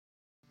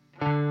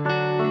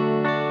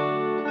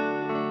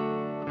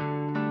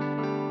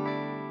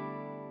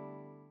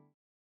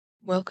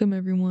Welcome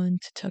everyone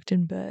to Tucked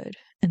in Bed,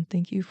 and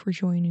thank you for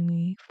joining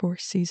me for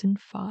season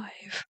 5.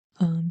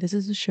 This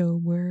is a show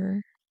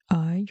where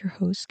I, your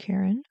host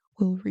Karen,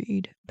 will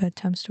read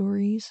bedtime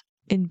stories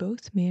in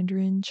both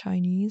Mandarin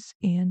Chinese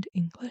and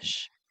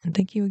English. And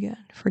thank you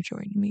again for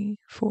joining me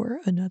for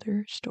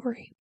another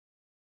story.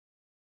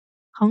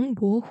 Tang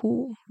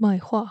Bohu 卖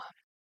画。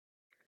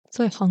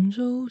在杭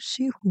州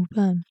西湖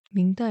畔，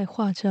明代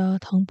画家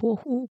唐伯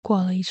虎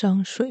挂了一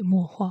张水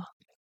墨画。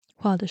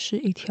画的是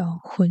一条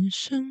浑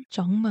身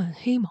长满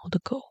黑毛的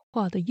狗，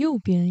画的右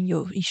边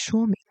有一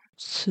说明：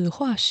此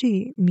画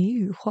系谜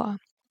语画，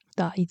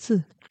打一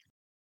字。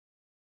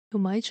有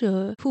买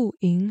者付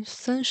银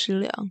30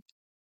两，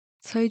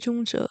猜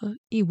中者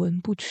一文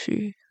不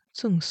取，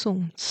赠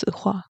送此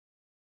画。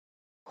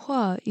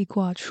画一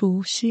挂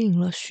出，吸引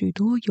了许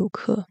多游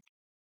客，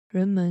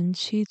人们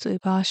七嘴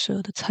八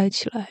舌地猜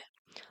起来，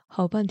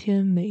好半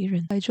天没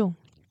人猜中。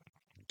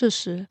这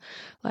时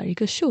来了一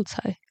个秀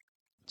才。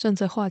站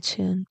在画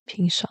前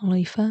品赏了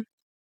一番，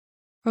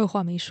二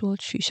话没说，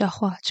取下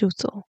画就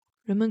走。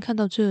人们看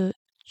到这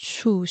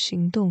处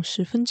行动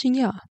十分惊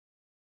讶。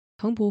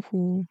唐伯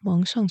虎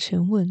忙上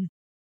前问：“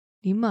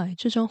你买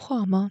这张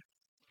画吗？”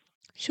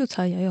秀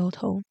才摇摇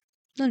头。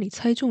那你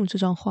猜中这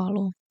张画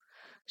喽？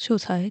秀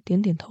才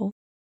点点头。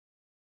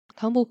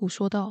唐伯虎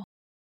说道：“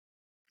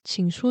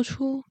请说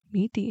出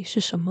谜底是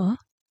什么？”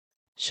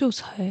秀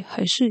才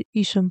还是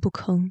一声不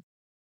吭。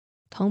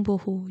唐伯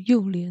虎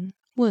又连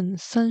问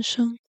3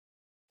声。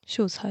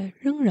秀才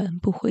仍然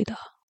不回答，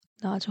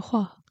拿着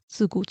画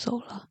自顾走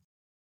了。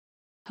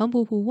唐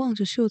伯虎望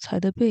着秀才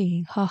的背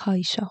影，哈哈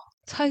一笑：“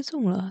猜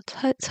中了，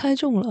猜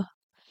中了！”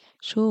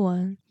说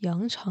完，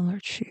扬长而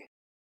去。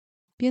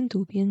边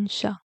读边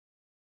想：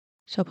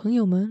小朋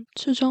友们，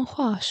这张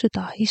画是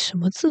打一什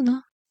么字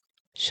呢？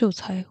秀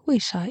才为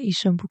啥一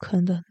声不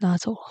吭的拿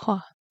走了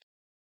画？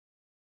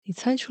你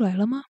猜出来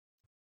了吗？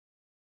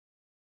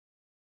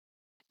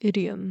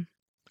 Idiom.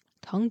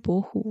 Tang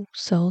Bohu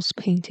Sells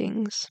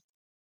Paintings.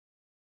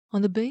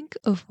 On the bank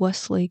of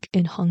West Lake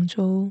in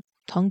Hangzhou,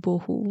 Tang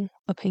Bohu,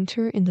 a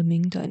painter in the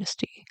Ming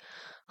Dynasty,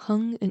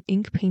 hung an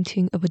ink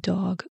painting of a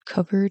dog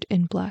covered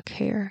in black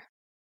hair.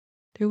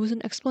 There was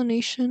an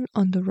explanation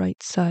on the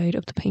right side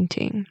of the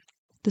painting.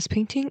 This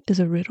painting is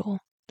a riddle.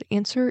 The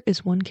answer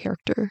is one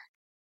character.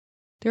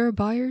 There are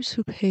buyers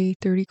who pay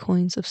 30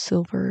 coins of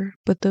silver,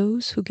 but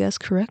those who guess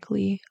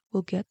correctly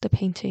will get the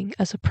painting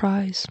as a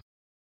prize.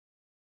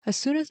 As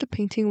soon as the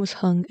painting was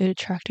hung, it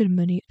attracted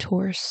many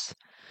tourists.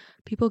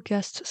 People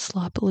guessed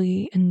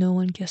sloppily, and no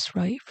one guessed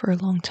right for a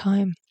long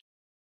time.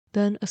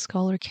 Then a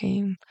scholar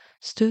came,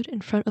 stood in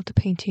front of the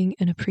painting,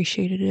 and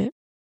appreciated it.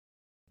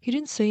 He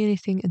didn't say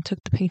anything and took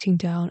the painting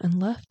down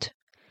and left.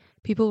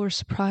 People were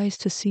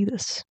surprised to see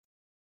this.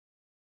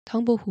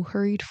 Tang Bohu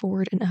hurried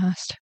forward and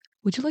asked,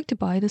 "Would you like to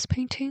buy this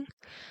painting?"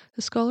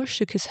 The scholar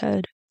shook his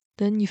head.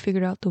 "Then you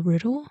figured out the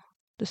riddle?"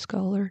 The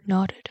scholar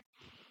nodded.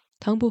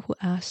 Tang Bohu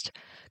asked,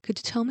 "Could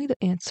you tell me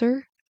the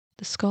answer?"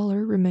 The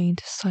scholar remained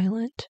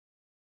silent.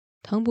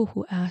 Tang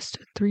Bohu asked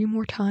 3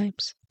 more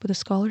times, but the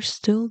scholar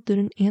still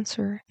didn't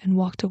answer and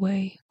walked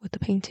away with the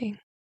painting.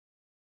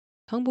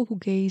 Tang Bohu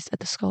gazed at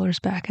the scholar's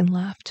back and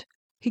laughed.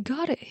 He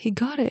got it! He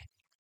got it!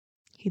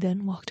 He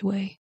then walked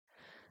away.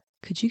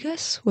 Could you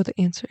guess what the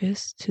answer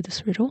is to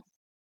this riddle?